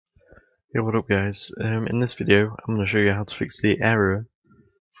Hey, what up guys? In this video I'm going to show you how to fix the error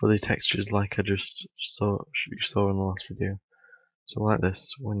for the textures like I just you saw in the last video. So like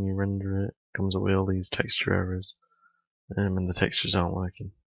this, when you render it, it comes up with all these texture errors and the textures aren't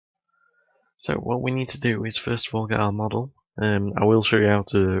working. So what we need to do is first of all get our model. I will show you how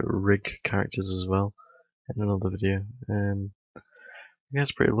to rig characters as well in another video. I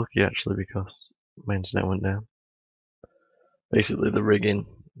guess pretty lucky actually because my internet went down. Basically the rigging,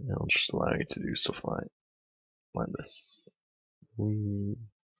 it'll just allow you to do stuff like this. I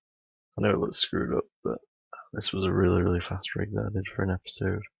know it looks screwed up, but this was a really fast rig that I did for an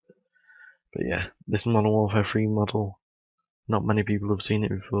episode. But yeah, this Modern Warfare 3 model, not many people have seen it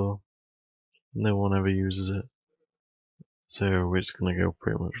before. No one ever uses it. So we're just gonna go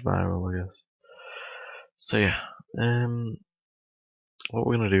pretty much viral, I guess. So yeah, what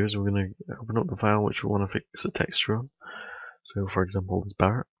we're gonna do is we're gonna open up the file which we want to fix the texture on. So for example, this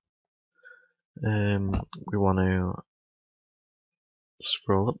Barrett. We want to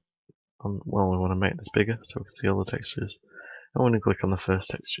scroll up. We want to make this bigger so we can see all the textures. I want to click on the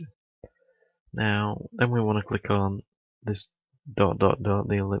first texture. Now, then we want to click on this ... the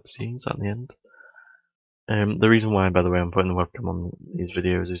ellipses at the end. The reason why, by the way, I'm putting the webcam on these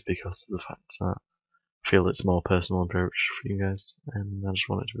videos is because of the fact that I feel it's a more personal approach for you guys, and I just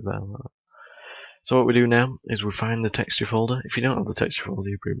want it to be better like that. So what we do now is we find the texture folder. If you don't have the texture folder,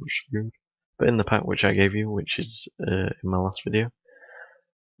 you're pretty much screwed. But in the pack which I gave you, which is in my last video,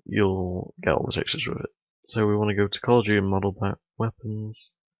 you'll get all the textures with it. So we want to go to Call of Duty Model Pack,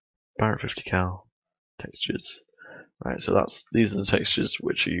 Weapons, Barrett 50 cal, Textures. Right, so these are the textures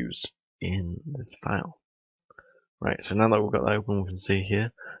which are used in this file. Right, so now that we've got that open, we can see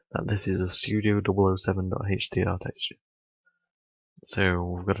here that this is a Studio 007.hdr texture. So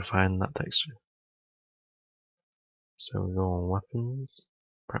we've got to find that texture. So we go on Weapons,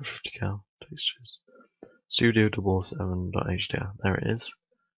 Barrett 50 cal, Textures, Studio 007.hdr. There it is.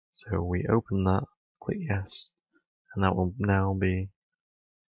 So we open that, click yes, and that will now be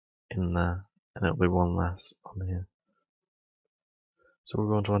in there, and it'll be one less on here. So we'll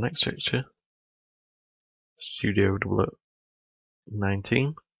go on to our next texture, Studio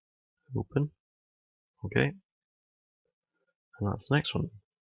 019, open, okay, and that's the next one.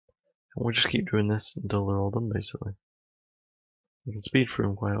 And we'll just keep doing this until they're all done basically. You can speed through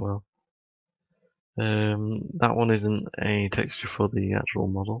them quite well. That one isn't a texture for the actual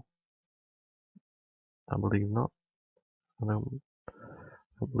model. I believe not. I don't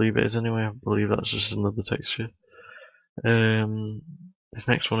believe it is anyway. I believe that's just another texture. This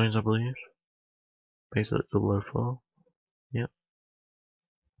next one is, I believe, basically 004. Yep.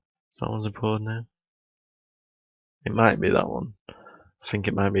 So that one's imported now. It might be that one. I think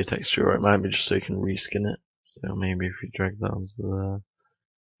it might be a texture, or it might be just so you can reskin it. So maybe if you drag that onto there,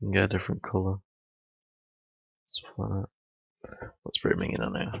 you can get a different colour. Stuff like that. Let's bring it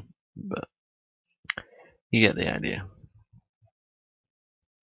on now, but you get the idea.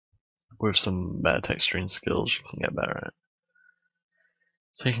 With some better texturing skills, you can get better at it.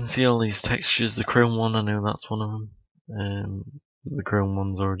 So you can see all these textures. The chrome one, I know that's one of them. The chrome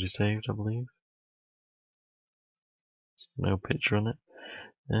one's already saved, I believe. There's no picture on it.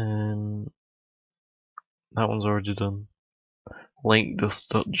 That one's already done.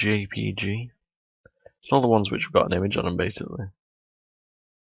 LakeDust.jpg. It's all the ones which have got an image on them, basically.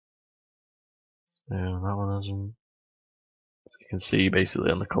 So that one hasn't. So you can see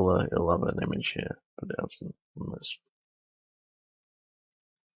basically on the colour it'll have an image here, but it hasn't on this.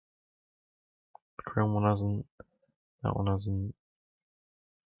 The chrome one hasn't. That one hasn't.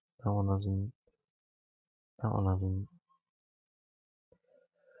 That one hasn't. That one hasn't.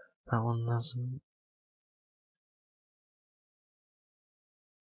 That one hasn't.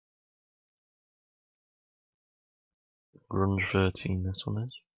 Grunge 13, this one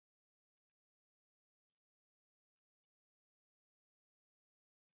is.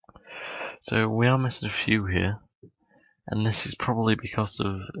 So we are missing a few here, and this is probably because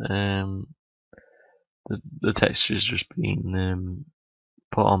of the textures just being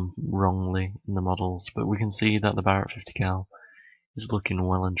put on wrongly in the models. But we can see that the Barrett 50 cal is looking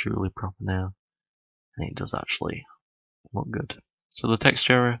well and truly proper now, and it does actually look good. So the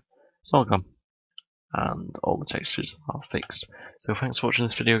texture error, it's all gone, and all the textures are fixed. So thanks for watching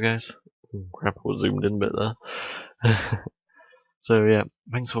this video, guys. Crap, I was zoomed in a bit there. So yeah,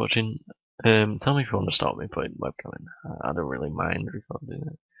 thanks for watching. Tell me if you want to stop me putting webcam in. I don't really mind recording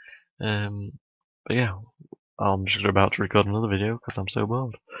it. But yeah, I'm just about to record another video because I'm so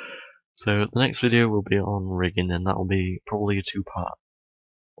bored. So the next video will be on rigging, and that will be probably a 2-part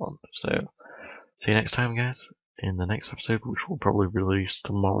one. So see you next time, guys. in the next episode, which will probably release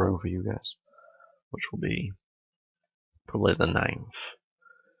tomorrow for you guys, which will be probably the 9th.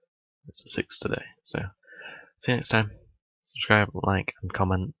 It's the 6th today, so see you next time. Subscribe, like, and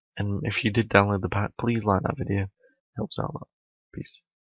comment, and if you did download the pack, please like that video. It helps out a lot. Peace.